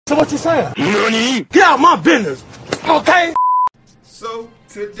So what you saying? Nani? Get out my business, okay? So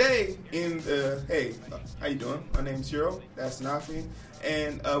today in the how you doing? My name's Hiro. That's Nafi,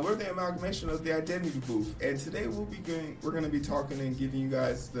 and we're the amalgamation of the Identity Booth. And today we're going to be talking and giving you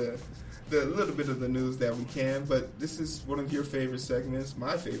guys the little bit of the news that we can. But this is one of your favorite segments.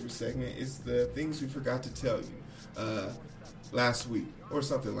 My favorite segment is the things we forgot to tell you last week or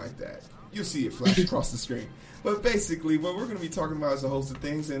something like that. You'll see it flash across the screen. But basically, what we're going to be talking about is a host of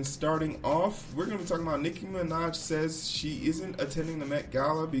things. And starting off, we're going to be talking about Nicki Minaj says she isn't attending the Met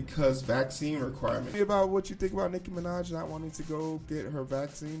Gala because vaccine requirement. About what you think about Nicki Minaj not wanting to go get her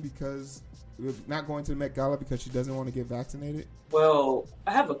vaccine because not going to the Met Gala because she doesn't want to get vaccinated? Well,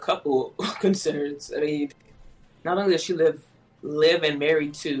 I have a couple concerns. I mean, not only does she live and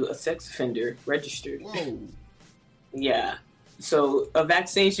married to a sex offender registered. Whoa. Yeah. So a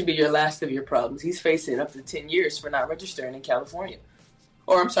vaccine should be your last of your problems. He's facing up to 10 years for not registering in California.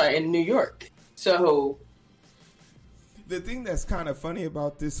 Or, I'm sorry, in New York. So the thing that's kind of funny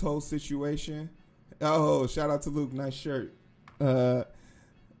about this whole situation, shout out to Luke, nice shirt. Luke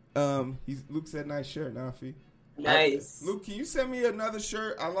said nice shirt, Nafi. Nice. Luke, can you send me another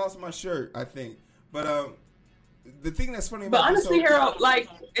shirt? I lost my shirt, I think. But the thing that's funny about honestly, this Hero,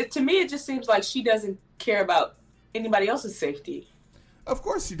 to me, it just seems like she doesn't care about anybody else's safety. Of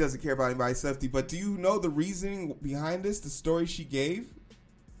course she doesn't care about anybody's safety, but do you know the reasoning behind this, the story she gave?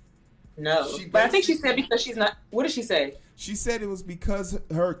 No, but I think she said because she's not... What did she say? She said it was because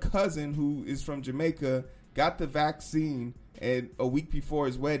her cousin, who is from Jamaica, got the vaccine and a week before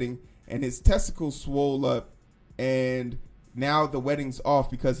his wedding, and his testicles swole up, and now the wedding's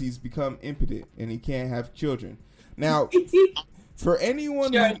off because he's become impotent and he can't have children. Now, for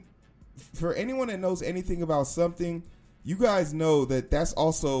anyone that knows anything about something, you guys know that that's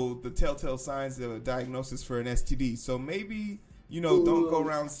also the telltale signs of a diagnosis for an STD. So maybe, don't go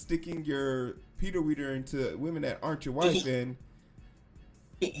around sticking your Peter Weeder into women that aren't your wife, and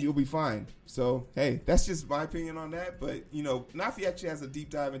you'll be fine. So, hey, that's just my opinion on that. But, Nafi actually has a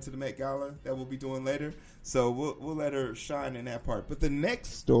deep dive into the Met Gala that we'll be doing later. So we'll let her shine in that part. But the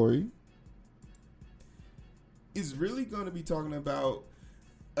next story is really going to be talking about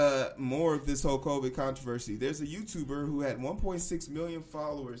more of this whole COVID controversy. There's a YouTuber who had 1.6 million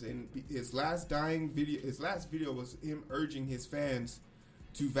followers, and his last video was him urging his fans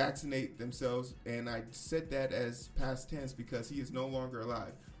to vaccinate themselves, and I said that as past tense because he is no longer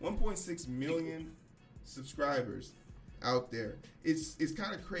alive. 1.6 million subscribers out there. It's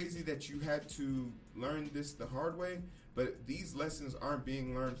kind of crazy that you had to learn this the hard way, but these lessons aren't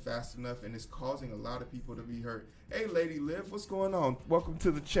being learned fast enough, and it's causing a lot of people to be hurt. Hey, Lady Liv, what's going on? Welcome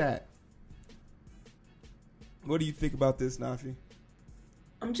to the chat. What do you think about this, Nafi?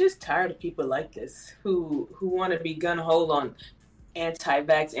 I'm just tired of people like this who want to be gun-ho on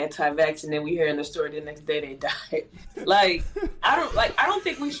anti-vax, and then we hear in the story the next day they died. I don't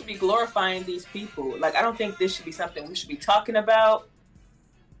think we should be glorifying these people. I don't think this should be something we should be talking about.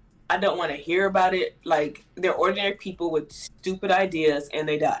 I don't want to hear about it. They're ordinary people with stupid ideas and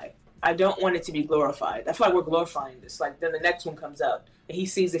they die. I don't want it to be glorified. I feel like we're glorifying this. Then the next one comes out and he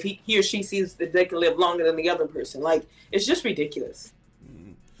sees, if he or she sees that they can live longer than the other person. It's just ridiculous.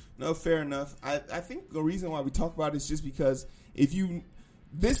 No, fair enough. I think the reason why we talk about it is just because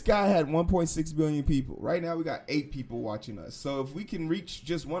this guy had 1.6 billion people. Right now we got 8 people watching us. So if we can reach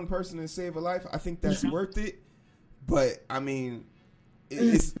just one person and save a life, I think that's worth it. But I mean,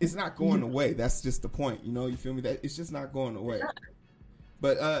 it's not going away. That's just the point. You feel me? That it's just not going away.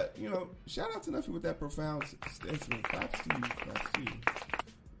 But shout out to Nuffy with that profound statement. Claps to you.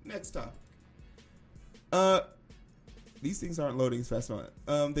 Next topic. These things aren't loading as fast as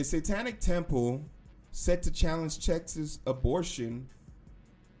mine. The Satanic Temple set to challenge Texas abortion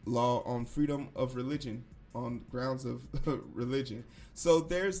law on freedom of religion, on grounds of religion. So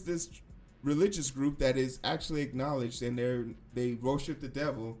there's this religious group that is actually acknowledged, and they worship the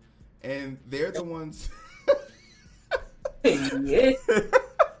devil, and they're the ones.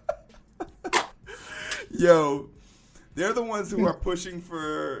 Yo, they're the ones who are pushing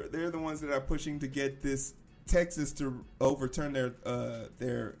for. They're the ones that are pushing to get this Texas to overturn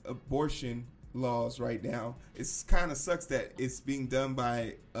their abortion laws right now. It's kind of sucks that it's being done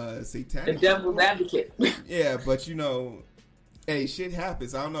by satanic. The devil's advocate. Yeah, but hey, shit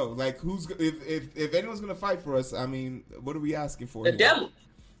happens. I don't know. If anyone's gonna fight for us, I mean, what are we asking for? The devil.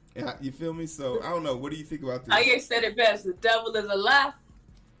 Yeah, you feel me? So I don't know. What do you think about this? I said it best. The devil is a lie.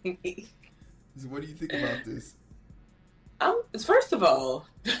 So what do you think about this? First of all,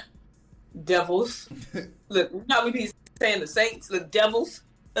 devils. Look, now we be saying the saints, the devils.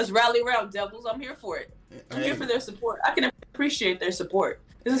 Let's rally around devils. I'm here for it. I'm here for their support. I can appreciate their support.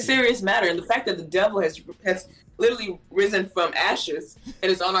 It's a serious matter, and the fact that the devil has literally risen from ashes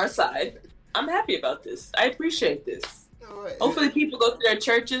and is on our side, I'm happy about this. I appreciate this. Hopefully people go to their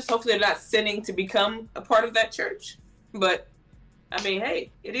churches. Hopefully they're not sinning to become a part of that church. But, I mean,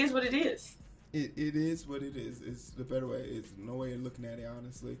 hey, it is what it is. It is what it is. It's the better way. It's no way of looking at it,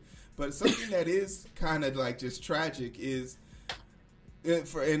 honestly. But something that is kind of like just tragic is,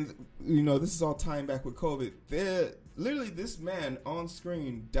 this is all tying back with COVID. Literally, this man on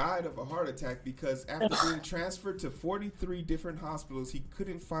screen died of a heart attack because after being transferred to 43 different hospitals, he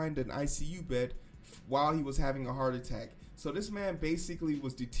couldn't find an ICU bed while he was having a heart attack. So this man basically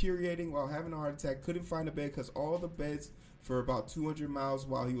was deteriorating while having a heart attack, couldn't find a bed because all the beds for about 200 miles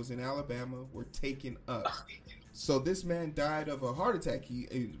while he was in Alabama were taken up. So this man died of a heart attack.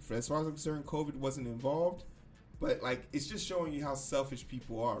 As far as I'm concerned, COVID wasn't involved. But, like, it's just showing you how selfish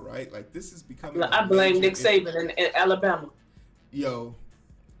people are, right? Like, this is becoming... I blame Nick Saban in Alabama. Yo.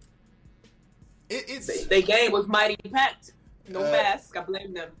 It's... They game was mighty packed. No mask. I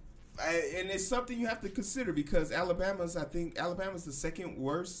blame them. And it's something you have to consider because Alabama's the second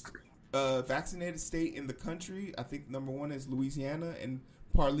worst vaccinated state in the country. I think number one is Louisiana, and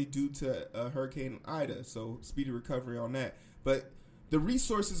partly due to Hurricane Ida. So, speedy recovery on that. But the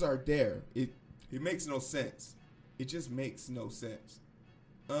resources are there. It makes no sense. It just makes no sense.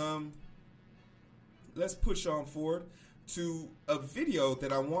 Let's push on forward to a video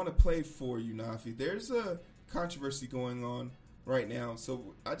that I want to play for you, Nafi. There's a controversy going on right now,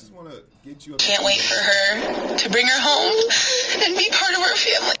 so I just want to get you... Can't wait for her to bring her home and be part of our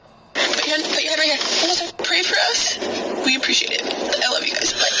family. Put your head right here. Pray for us. We appreciate it. I love you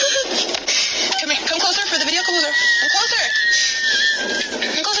guys. Bye. Come here. Come closer for the video. Come closer. Come closer.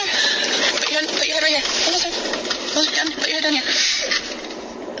 Come closer. Put your head right here. Come closer. Down. Put your head down here.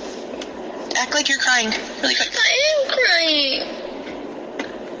 Act like you're crying. Really quick. I am crying.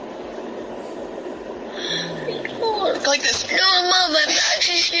 Go like this. No, Mom, I'm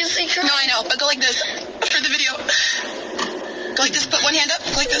actually seriously crying. No, I know, but go like this for the video. Go like this. Put one hand up.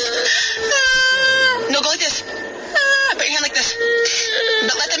 Go like this. No, go like this. Put your hand like this.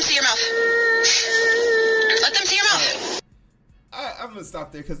 But let them see your mouth. Let them see your mouth. I'm going to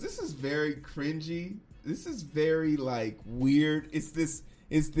stop there because this is very cringy. This is very, like, weird. It's this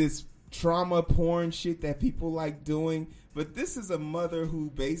trauma porn shit that people like doing. But this is a mother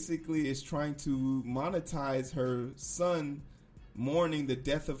who basically is trying to monetize her son mourning the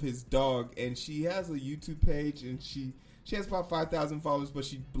death of his dog. And she has a YouTube page, and she has about 5,000 followers, but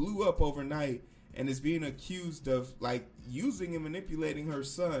she blew up overnight and is being accused of, like, using and manipulating her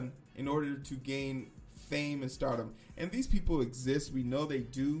son in order to gain fame and stardom. And these people exist. We know they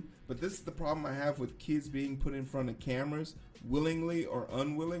do. But this is the problem I have with kids being put in front of cameras, willingly or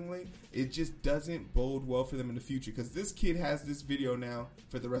unwillingly. It just doesn't bode well for them in the future. Because this kid has this video now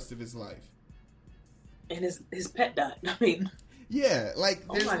for the rest of his life. And his pet died. I mean... Yeah, like,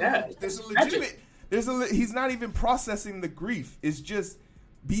 oh my God. There's a legitimate... he's not even processing the grief. It's just,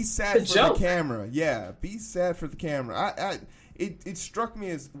 be sad for the camera. Yeah, be sad for the camera. It struck me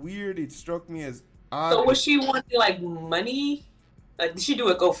as weird. It struck me as odd. So was she wanting, like, money? Like, did she do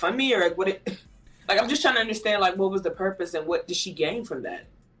a GoFundMe or what? Like, I'm just trying to understand, like, what was the purpose and what did she gain from that?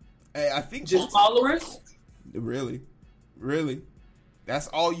 I think just followers. Really. That's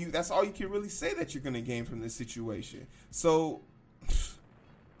all you can really say that you're gonna gain from this situation. So,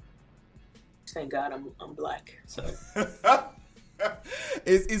 thank God I'm black. So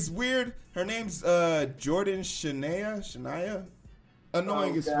it's weird. Her name's Jordan Shania.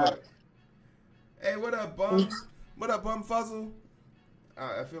 Annoying as fuck. Hey, what up, bum? What up, bum fuzzle?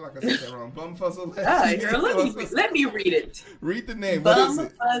 I feel like I said that wrong. Bum fuzzle. Let me read it. Read the name. Bum what is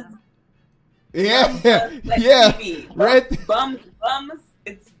it? Fuzz. Yeah. TV. Red. Bums.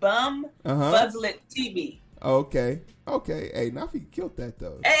 It's Bum Fuzzlet TV. Okay. Hey, Nafi killed that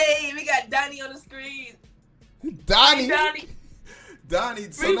though. Hey, we got Donnie on the screen. Donnie.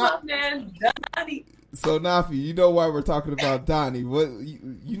 Free my man, Donnie. So Nafi, you know why we're talking about Donnie? What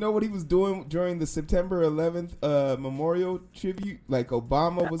you know what he was doing during the September 11th memorial tribute? Like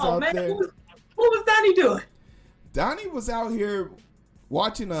Obama was out there. What was Donnie doing? Donnie was out here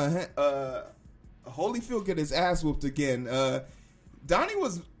watching Holyfield get his ass whooped again. Donnie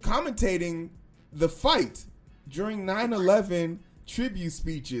was commentating the fight during 9/11 tribute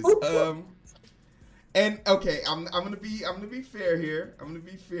speeches. And okay, I'm gonna be fair here.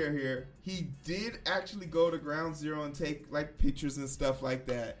 He did actually go to Ground Zero and take like pictures and stuff like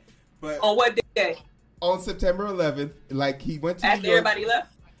that. But on what day? On September 11th, like he went to after New York. Everybody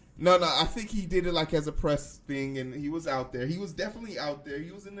left. No, I think he did it like as a press thing, and he was out there. He was definitely out there.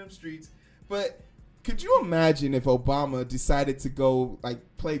 He was in them streets, but Could you imagine if Obama decided to go like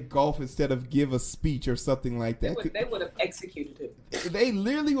play golf instead of give a speech or something like that? They would have executed him. They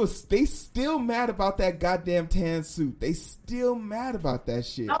literally was. They still mad about that goddamn tan suit. They still mad about that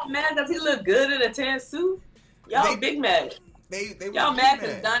shit. Y'all mad because he look good in a tan suit? Y'all big mad. Y'all mad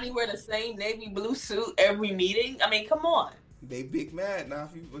because Donnie wear the same navy blue suit every meeting? I mean, come on. They big mad. Now,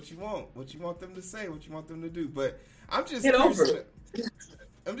 what you want? What you want them to say? What you want them to do? But I'm just get over it.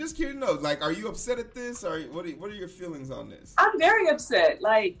 I'm just curious to know, like, are you upset at this, or what are your feelings on this? I'm very upset,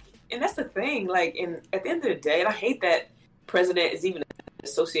 like, and that's the thing, like, and at the end of the day, and I hate that president is even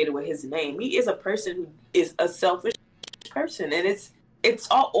associated with his name. He is a person who is a selfish person, and it's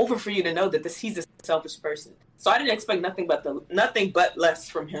all over for you to know that he's a selfish person. So I didn't expect nothing but less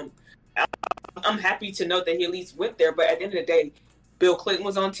from him. I'm happy to know that he at least went there, but at the end of the day, Bill Clinton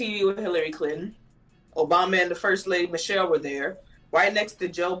was on TV with Hillary Clinton. Obama and the First Lady Michelle were there, right next to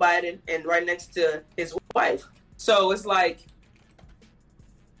Joe Biden and right next to his wife. So it's like,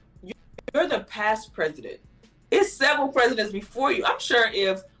 you're the past president. It's several presidents before you. I'm sure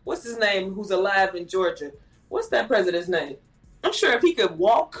if, what's his name, who's alive in Georgia? What's that president's name? I'm sure if he could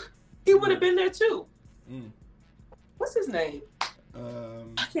walk, he would have been there too. What's his name?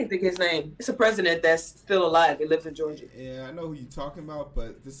 I can't think of his name. It's a president that's still alive. He lives in Georgia. Yeah, I know who you're talking about,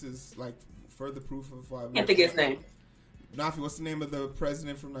 but this is like further proof of why. I can't think of his name. Nafi, what's the name of the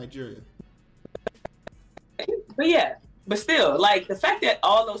president from Nigeria? But yeah, but still, like, the fact that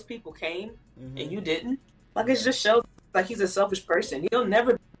all those people came and you didn't, like, it just shows like he's a selfish person. He'll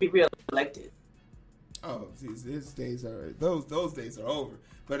never be reelected. Oh, his days are those days are over.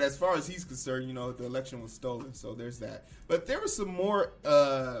 But as far as he's concerned, you know, the election was stolen, so there's that. But there were some more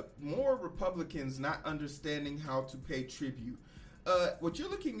Republicans not understanding how to pay tribute. What you're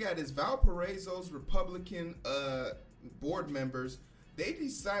looking at is Valparaiso's Republican board members. They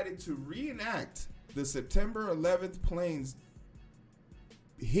decided to reenact the September 11th planes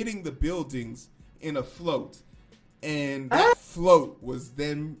hitting the buildings in a float, and that float was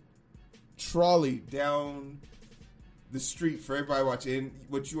then trolleyed down the street for everybody watching. And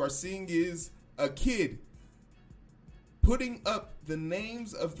what you are seeing is a kid putting up the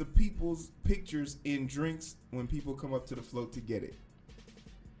names of the people's pictures in drinks when people come up to the float to get it.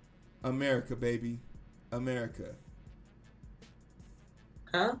 America, baby. America.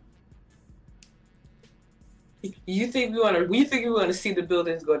 Huh? You think we want to see the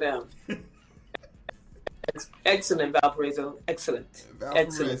buildings go down? Excellent, Valparaiso. Excellent.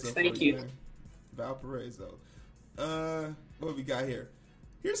 Excellent. Thank you. Man. Valparaiso. What we got here?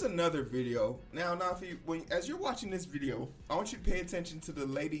 Here's another video. Now, Nafi, as you're watching this video, I want you to pay attention to the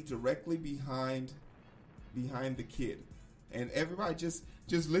lady directly behind the kid, and everybody just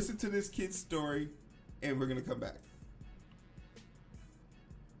listen to this kid's story, and we're gonna come back.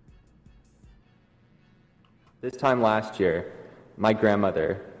 This time last year, my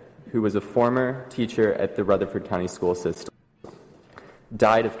grandmother, who was a former teacher at the Rutherford County School System,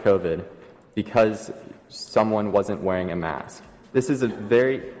 died of COVID because someone wasn't wearing a mask. This is a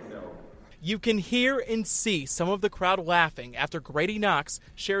very... You can hear and see some of the crowd laughing after Grady Knox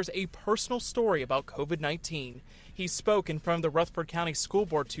shares a personal story about COVID-19. He spoke in front of the Rutherford County School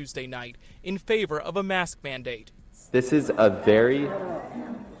Board Tuesday night in favor of a mask mandate. This is a very...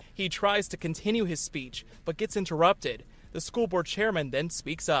 He tries to continue his speech, but gets interrupted. The school board chairman then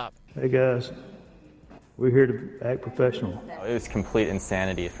speaks up. Hey guys, we're here to act professional. It was complete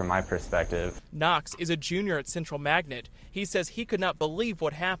insanity from my perspective. Knox is a junior at Central Magnet. He says he could not believe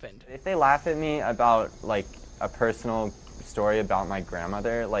what happened. If they laugh at me about, like, a personal story about my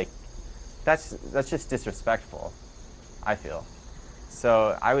grandmother, like, that's just disrespectful, I feel.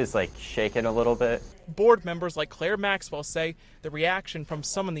 So I was, like, shaken a little bit. Board members like Claire Maxwell say the reaction from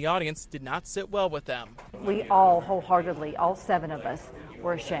some in the audience did not sit well with them. We all wholeheartedly, all 7 of us,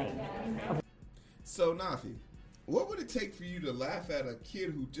 were ashamed. So, Nafi, what would it take for you to laugh at a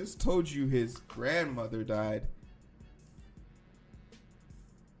kid who just told you his grandmother died?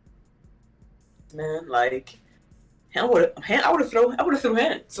 Man, like, I would have threw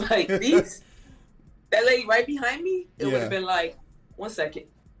hands. Like, these, that lady right behind me, it would have been like, 1 second.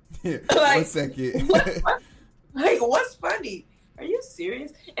 Like, 1 second. Like, what's funny? Are you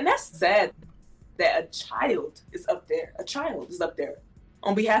serious? And that's sad that a child is up there. A child is up there.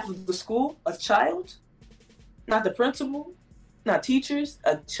 On behalf of the school, a child, not the principal, not teachers,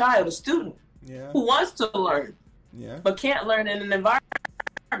 a child, a student who wants to learn, but can't learn in an environment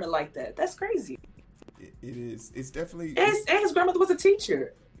like that. That's crazy. It is. It's definitely. And his grandmother was a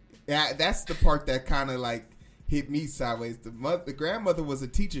teacher. Yeah, that's the part that kind of like hit me sideways. The grandmother was a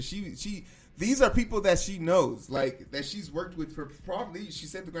teacher. She These are people that she knows, like that she's worked with for probably. She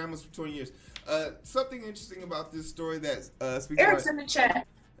said the grandma's for 20 years. Something interesting about this story that Eric's in the chat.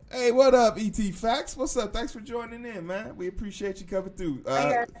 Hey, what up, ET Facts? What's up? Thanks for joining in, man. We appreciate you coming through.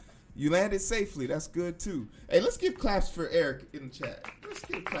 You landed safely. That's good too. Hey, let's give claps for Eric in the chat. Let's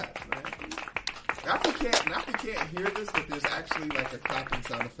give claps, man. Not if you can't hear this, but there's actually like a clapping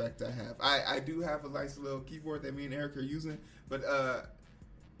sound effect I have. I do have a nice little keyboard that me and Eric are using, but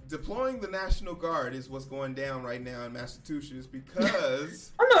deploying the National Guard is what's going down right now in Massachusetts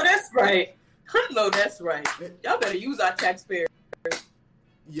because I know that's right. Y'all better use our taxpayers.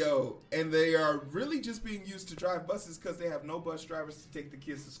 Yo, and they are really just being used to drive buses because they have no bus drivers to take the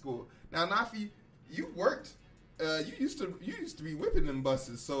kids to school. Now, Nafi, you worked. You used to be whipping them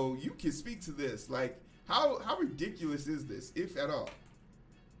buses, so you can speak to this. Like, how ridiculous is this, if at all?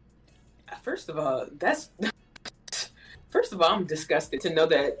 First of all, I'm disgusted to know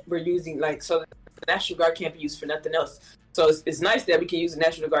that we're using so the National Guard can't be used for nothing else. So it's nice that we can use the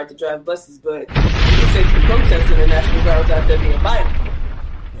National Guard to drive buses, but it's safe for protesting the National Guard was out there being violent.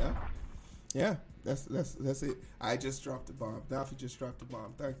 Yeah, that's it. I just dropped the bomb. Nafi just dropped the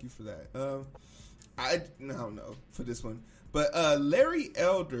bomb. Thank you for that. I don't know for this one, but Larry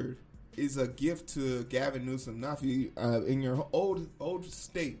Elder is a gift to Gavin Newsom. Nafi, in your old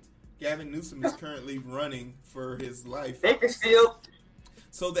state, Gavin Newsom is currently running for his life, Bakersfield,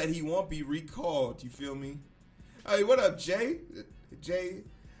 so that he won't be recalled. You feel me? Hey, what up, Jay? Jay,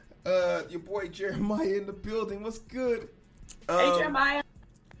 your boy Jeremiah in the building. What's good? Hey, Jeremiah.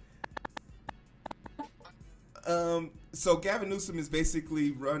 So Gavin Newsom is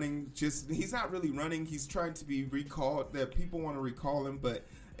basically running. He's not really running. He's trying to be recalled. That people want to recall him, but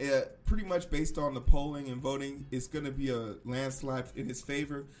pretty much based on the polling and voting, it's going to be a landslide in his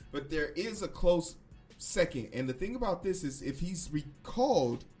favor. But there is a close second. And the thing about this is, if he's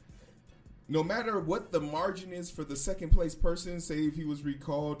recalled, no matter what the margin is for the second place person, say if he was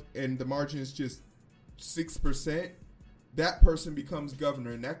recalled and the margin is just 6%, that person becomes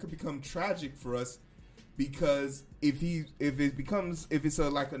governor, and that could become tragic for us. Because if it's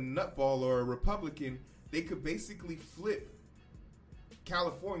like a nutball or a Republican, they could basically flip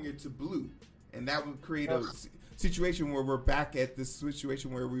California to blue, and that would create a situation where we're back at this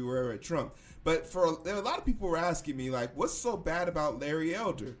situation where we were at Trump. But there are a lot of people were asking me, like, what's so bad about Larry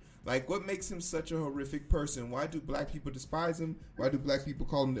Elder? Like, what makes him such a horrific person? Why do black people despise him? Why do black people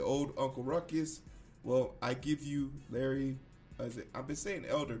call him the old Uncle Ruckus? Well, I give you Larry. I've been saying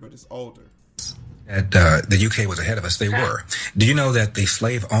Elder, but it's Alder. The UK was ahead of us. They were. Do you know that the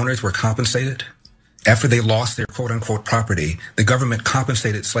slave owners were compensated? After they lost their quote-unquote property, the government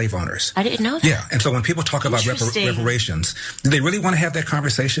compensated slave owners. I didn't know that. Yeah, and so when people talk about reparations, do they really want to have that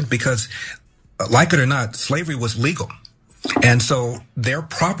conversation? Because, like it or not, slavery was legal. And so their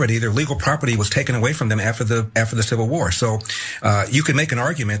property, their legal property, was taken away from them after the Civil War. So you can make an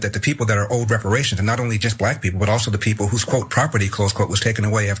argument that the people that are owed reparations, and not only just black people, but also the people whose quote property, close quote, was taken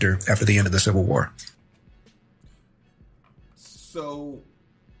away after the end of the Civil War. So,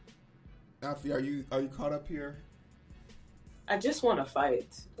 Nafi, are you caught up here? I just want to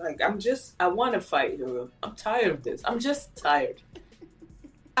fight. I want to fight. I'm tired of this. I'm just tired.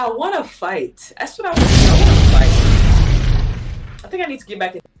 I want to fight. That's what I want to do. I want to fight. I think I need to get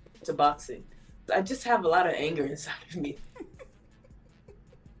back into boxing. I just have a lot of anger inside of me.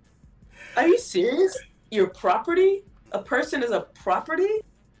 Are you serious? Your property? A person is a property?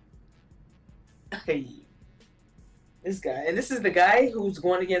 Hey, this guy. And this is the guy who's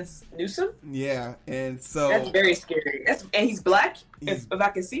going against Newsom? Yeah, and so... That's very scary. And he's black, if I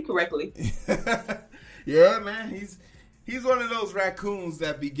can see correctly. Yeah, man, He's one of those raccoons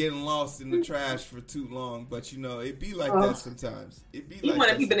that be getting lost in the trash for too long, but it be like that sometimes. It be like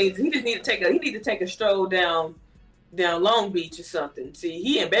that. He just need to take a stroll down Long Beach or something. See,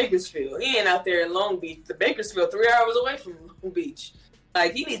 he in Bakersfield. He ain't out there in Long Beach. The Bakersfield 3 hours away from Long Beach.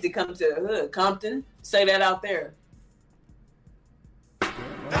 Like, he needs to come to the hood, Compton. Say that out there.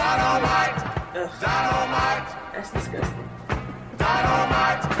 Dynamite. Dynamite. That's disgusting.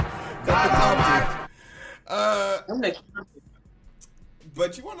 Dynamite. Dynamite.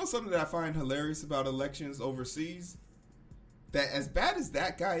 But you want to know something that I find hilarious about elections overseas? That as bad as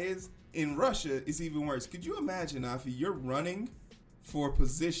that guy is, in Russia, it's even worse. Could you imagine, Afi, you're running for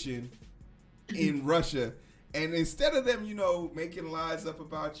position in Russia, and instead of them, making lies up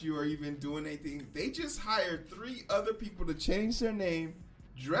about you or even doing anything, they just hired 3 other people to change their name,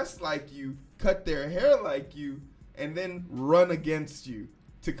 dress like you, cut their hair like you, and then run against you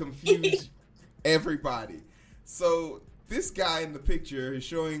to confuse everybody. So this guy in the picture is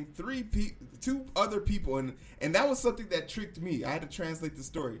showing 2 other people, and that was something that tricked me. I had to translate the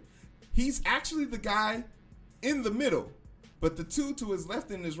story. He's actually the guy in the middle, but the two to his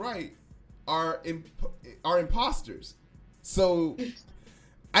left and his right are imposters. So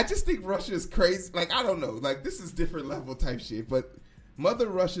I just think Russia is crazy. Like, I don't know. Like, this is different level type shit. But Mother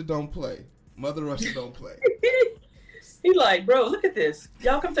Russia don't play. Mother Russia don't play. He like, bro, look at this.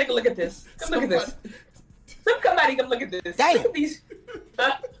 Y'all come take a look at this. Look at this. Somebody come look at this. Damn. Look at these.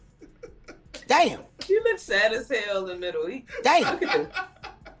 Damn. You look sad as hell in the middle. Damn. Look at this.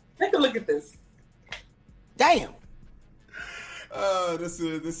 Take a look at this. Damn.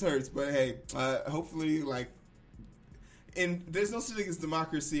 This hurts, but hey, hopefully, like, and there's no such thing as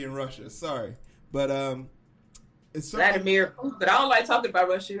democracy in Russia. Sorry, but it's Vladimir. But I don't like talking about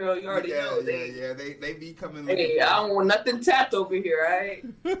Russia. You already know. Yeah. They be coming. Hey, I don't want nothing tapped over here. All right.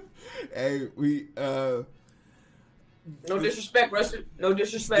 Hey, we no disrespect, Russia. No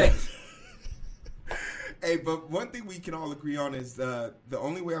disrespect. Hey, but one thing we can all agree on is the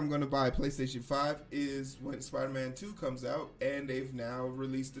only way I'm going to buy a PlayStation 5 is when Spider-Man 2 comes out, and they've now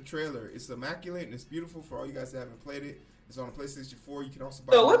released the trailer. It's immaculate, and it's beautiful for all you guys that haven't played it. It's on a PlayStation 4. You can also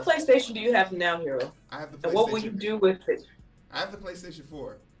buy it. So what PlayStation do you have now, Hero? I have the PlayStation. And what will you do with it? I have the PlayStation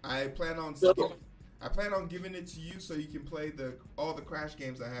 4. I plan on giving it to you so you can play all the Crash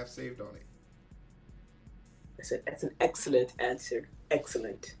games I have saved on it. That's an excellent answer.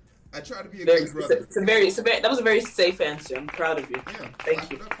 Excellent. I try to be a good brother. That was a very safe answer. I'm proud of you. Yeah,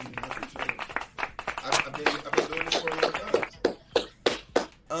 thank you. I've been doing this for a long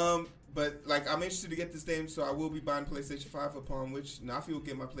time. But like, I'm interested to get this game, so I will be buying PlayStation 5. Upon which Nafi will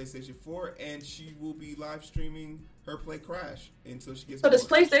get my PlayStation 4, and she will be live streaming her play Crash until she gets. So does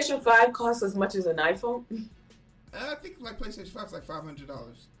PlayStation 5 cost as much as an iPhone? I think like PlayStation 5 is like $500.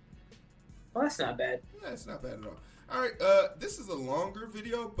 Oh, that's not bad. Yeah, it's not bad at all. All right, this is a longer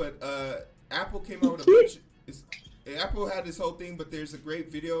video, but Apple came out with a bunch. Apple had this whole thing, but there's a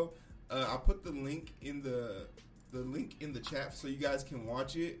great video. I'll put the link in the link in the chat so you guys can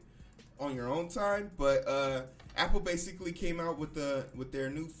watch it on your own time. But Apple basically came out with their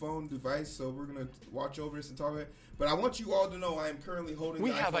new phone device, so we're gonna watch over this and talk about it. But I want you all to know I am currently holding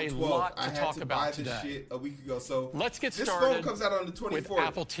the iPhone 12. Lot to I had talk to about buy today. this shit a week ago, so let's get this started. Phone comes out on the 24th. With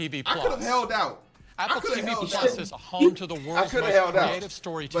Apple TV Plus. I could have held out. Apple TV Plus is a home to the world's most creative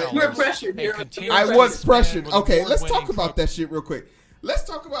storytellers. You're pressured. I was pressured. Okay, let's talk about that shit real quick. Let's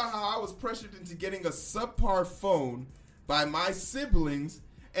talk about how I was pressured into getting a subpar phone by my siblings.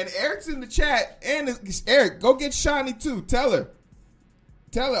 And Eric's in the chat. And Eric, go get Shani too. Tell her.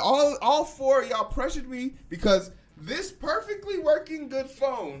 All four of y'all pressured me because this perfectly working good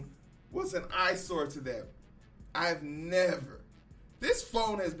phone was an eyesore to them. I've never. This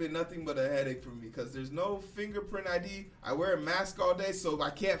phone has been nothing but a headache for me because there's no fingerprint ID. I wear a mask all day, so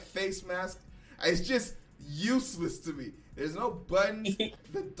I can't face mask. It's just useless to me. There's no buttons.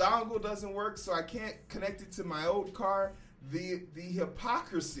 The dongle doesn't work, so I can't connect it to my old car. The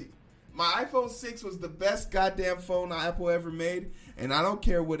hypocrisy. My iPhone 6 was the best goddamn phone Apple ever made, and I don't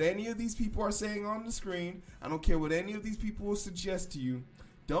care what any of these people are saying on the screen. I don't care what any of these people will suggest to you.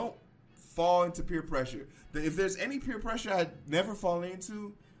 Don't fall into peer pressure. If there's any peer pressure I'd never fall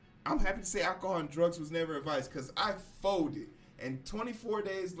into, I'm happy to say alcohol and drugs was never advice because I folded. And 24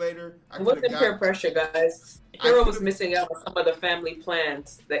 days later, I could have wasn't peer pressure, guys. Hero was missing out on some of the family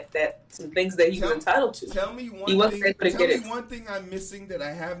plans that some things that he was entitled to. Tell me one thing I'm missing that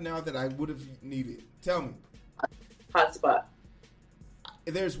I have now that I would have needed. Tell me. Hotspot.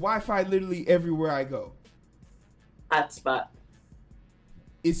 There's Wi-Fi literally everywhere I go. Hotspot.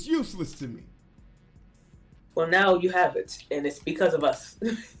 It's useless to me. Well, now you have it, and it's because of us.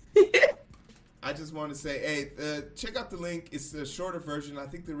 I just want to say, hey, check out the link. It's a shorter version. I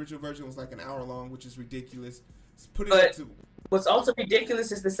think the original version was like an hour long, which is ridiculous. What's also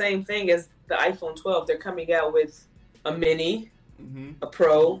ridiculous is the same thing as the iPhone 12. They're coming out with a mini, a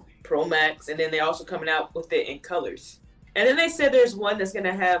Pro Max, and then they're also coming out with it in colors. And then they said there's one that's going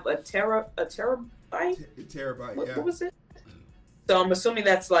to have a terabyte. A terabyte. What was it? So I'm assuming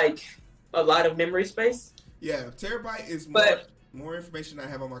that's like a lot of memory space. Yeah, terabyte is more information I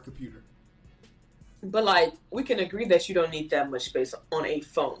have on my computer. But like, we can agree that you don't need that much space on a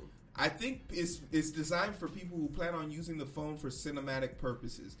phone. I think it's designed for people who plan on using the phone for cinematic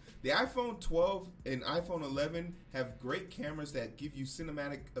purposes. The iPhone 12 and iPhone 11 have great cameras that give you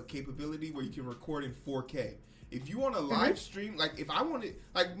cinematic capability where you can record in 4K. If you want to live stream, like if I wanted,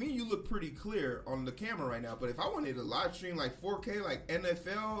 like me and you look pretty clear on the camera right now, but if I wanted to live stream like 4K, like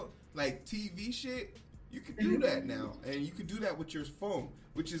NFL, like TV shit, you could do that now. And you could do that with your phone,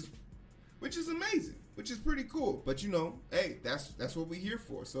 which is amazing, which is pretty cool. But you know, hey, that's what we're here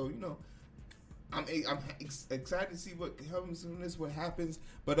for. So, you know, I'm excited to see what comes from this, what happens.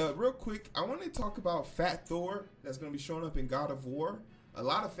 But real quick, I want to talk about Fat Thor that's going to be showing up in God of War. A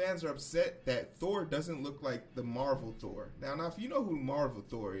lot of fans are upset that Thor doesn't look like the Marvel Thor. Now, if you know who Marvel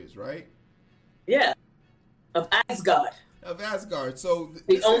Thor is, right? Yeah, of Asgard. Of Asgard. So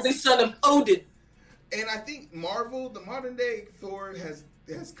the only son of Odin. And I think Marvel, the modern day Thor, has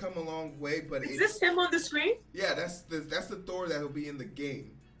come a long way. But is this him on the screen? Yeah, that's the Thor that will be in the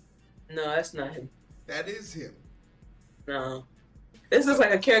game. No, that's not him. That is him. No. This looks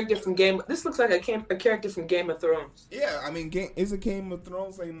like a character from This looks like a character from Game of Thrones. Yeah, I mean, is it Game of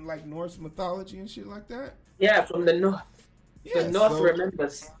Thrones like Norse mythology and shit like that? Yeah, from the North. Yeah, the North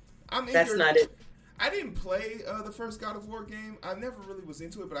remembers. That's not it. I didn't play the first God of War game. I never really was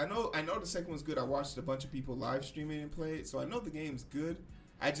into it, but I know the second one's good. I watched a bunch of people live stream it and play it, so I know the game's good.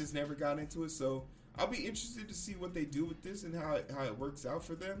 I just never got into it, so I'll be interested to see what they do with this and how it works out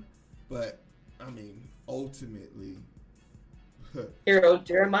for them. But I mean, ultimately, Hero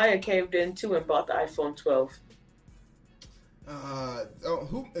Jeremiah caved in too and bought the iPhone 12.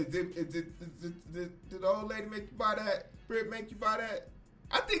 Who did the old lady make you buy that? Britt make you buy that?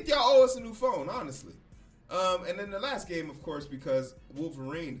 I think y'all owe us a new phone, honestly. And then the last game, of course, because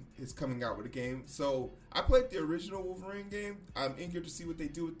Wolverine is coming out with a game. So I played the original Wolverine game. I'm eager to see what they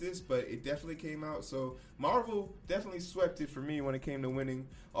do with this, but it definitely came out. So Marvel definitely swept it for me when it came to winning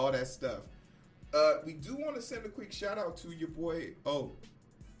all that stuff. We do want to send a quick shout out to your boy. Oh,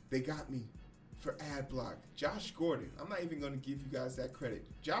 they got me for ad block. Josh Gordon. I'm not even going to give you guys that credit.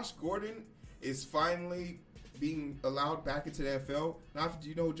 Josh Gordon is finally being allowed back into the NFL. Now, do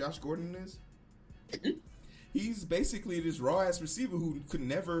you know who Josh Gordon is? He's basically this raw-ass receiver who could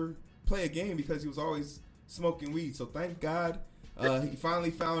never play a game because he was always smoking weed. So thank God he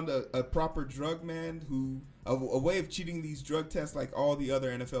finally found a proper drug man a way of cheating these drug tests like all the other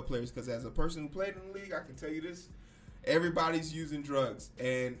NFL players. Because as a person who played in the league, I can tell you this, everybody's using drugs.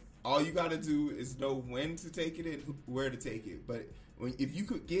 And all you got to do is know when to take it and where to take it. But if you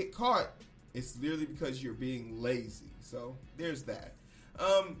could get caught, it's literally because you're being lazy. So there's that.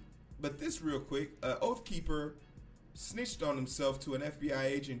 But this real quick, Oathkeeper snitched on himself to an FBI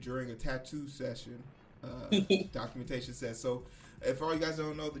agent during a tattoo session. Documentation says. So if all you guys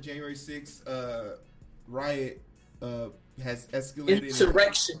don't know, the January 6th riot has escalated.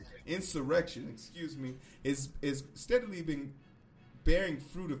 Insurrection, excuse me, is steadily been bearing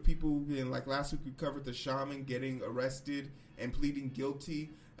fruit of people being like last week we covered the shaman getting arrested and pleading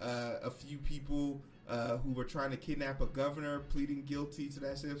guilty. A few people who were trying to kidnap a governor pleading guilty to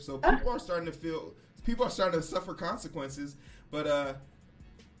that shit. So people are starting to suffer consequences. But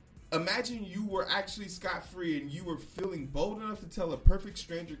imagine you were actually scot-free and you were feeling bold enough to tell a perfect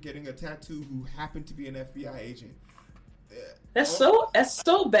stranger getting a tattoo who happened to be an FBI agent. That's so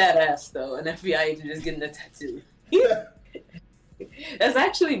badass though. An FBI agent just getting a tattoo. That's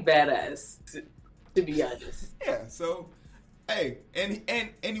actually badass, to be honest. Yeah. So. Hey, and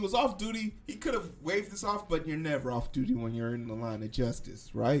he was off duty. He could have waved this off, but you're never off duty when you're in the line of justice,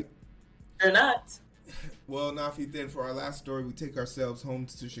 right? You're not. Well, Nafi, then for our last story, we take ourselves home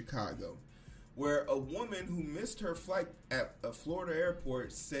to Chicago, where a woman who missed her flight at a Florida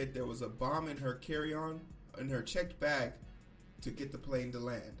airport said there was a bomb in her carry-on, in her checked bag, to get the plane to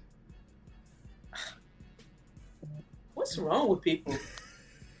land. What's wrong with people?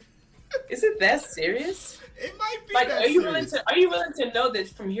 Is it that serious? It might be. Like, that are you serious. willing to know that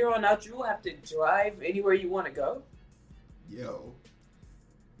from here on out you will have to drive anywhere you want to go? Yo,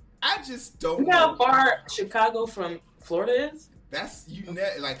 I just don't. You know how far Chicago from Florida is? That's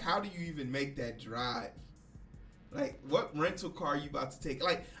like, how do you even make that drive? Like, what rental car are you about to take?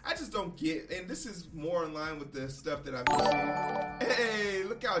 Like, I just don't get. And this is more in line with the stuff that I've been seeing. Hey,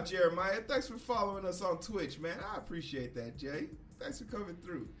 look out, Jeremiah! Thanks for following us on Twitch, man. I appreciate that, Jay. Thanks for coming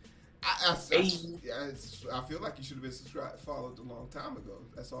through. I feel like you should have been followed a long time ago.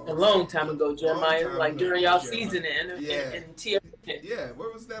 That's all. A long time ago, Jeremiah. Like during y'all season in TWFTTYLW. Yeah,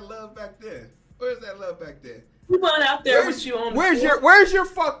 where was that love back then? Where's that love back then? We went out there with you on. Where's your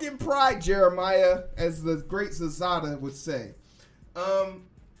fucking pride, Jeremiah? As the great Zazada would say.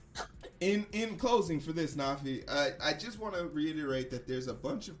 In closing for this, Nafi, I just want to reiterate that there's a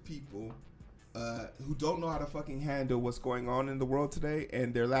bunch of people who don't know how to fucking handle what's going on in the world today,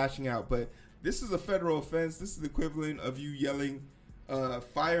 and they're lashing out. But this is a federal offense. This is the equivalent of you yelling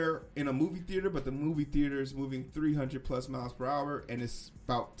fire in a movie theater, but the movie theater is moving 300 plus miles per hour, and it's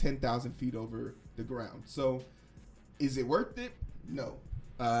about 10,000 feet over the ground. So is it worth it? No.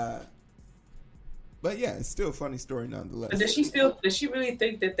 But yeah, it's still a funny story nonetheless. But does she really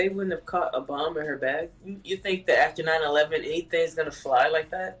think that they wouldn't have caught a bomb in her bag? You think that after 9/11 anything's gonna fly like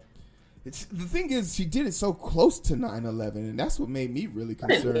that? The thing is, she did it so close to 9/11, and that's what made me really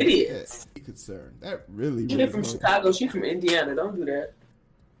concerned. Idiots. Concerned. That really. She from Chicago. She's from Indiana. Don't do that.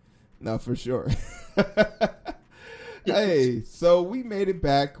 No, for sure. Hey, so we made it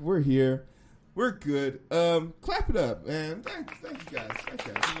back. We're here. We're good. Clap it up, man. Thank you guys. Thank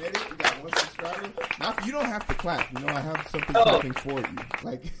you guys. We made it. We got 1 subscriber. Now, you don't have to clap. You know, I have something clapping for you.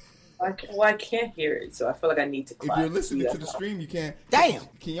 Like. I can't hear it, so I feel like I need to clap. If you're listening to the stream, you can't. Damn.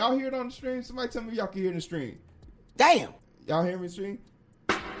 Can y'all hear it on the stream? Somebody tell me if y'all can hear it in the stream. Damn. Y'all hear me in the stream?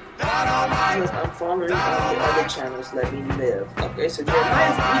 I'm following on the other channels. Let me live. Okay, so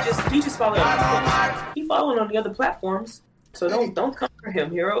Jeremiah, he just followed on Twitch. He following on the other platforms. So don't come for him,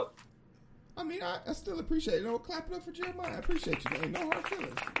 hero. I mean, I still appreciate it. You know, clap it up for Jeremiah. I appreciate you. Ain't no hard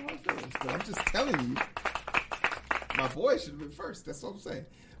feelings. No hard feelings. But I'm just telling you, my boy should have been first. That's what I'm saying.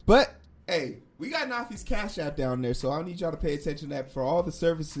 But hey, we got Nafi's Cash App down there, so I need y'all to pay attention to that for all the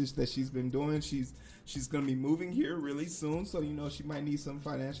services that she's been doing. She's going to be moving here really soon, so you know she might need some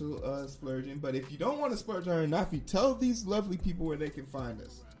financial splurging. But if you don't want to splurge on her, Nafi, tell these lovely people where they can find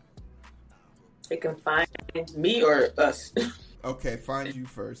us. They can find me or us. Okay, find you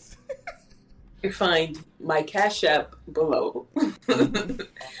first. You can find my Cash App below.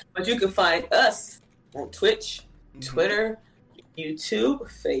 But you can find us on Twitch, Twitter, YouTube,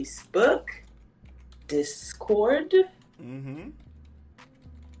 Facebook, Discord,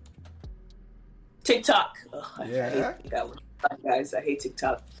 TikTok. Oh, I hate that one. Guys, I hate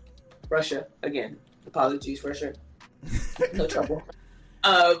TikTok. Russia, again. Apologies, Russia. No trouble.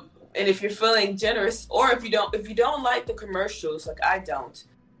 And if you're feeling generous, or if you don't like the commercials, like I don't,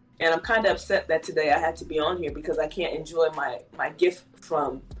 and I'm kind of upset that today I had to be on here because I can't enjoy my gift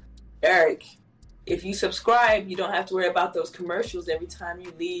from Eric. If you subscribe, you don't have to worry about those commercials every time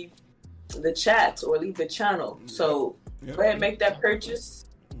you leave the chat or leave the channel. So go ahead and make that purchase.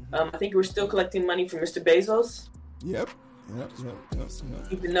 I think we're still collecting money from Mr. Bezos. Yep.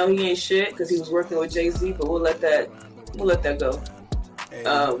 Even though he ain't shit because he was working with Jay-Z, but we'll let that go. Hey,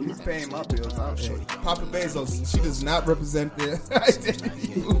 he's paying my bills. Papa Bezos, she does not represent the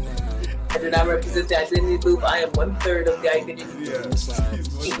identity. I do not represent the identity loop. I am 1/3 of the identity loop. Yeah, he's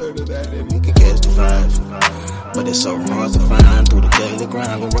 1/3 of that identity. You can catch the vibes, but it's so hard to find through the daily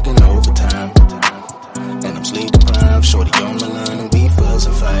grind. Been working overtime, and I'm sleep deprived. Shorty on my line, and we fuss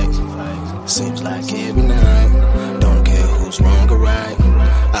and fight. Seems like every night. Don't care who's wrong or right.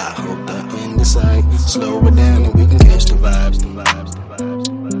 I hope the end is sight. Slow it down, and we can catch the vibes.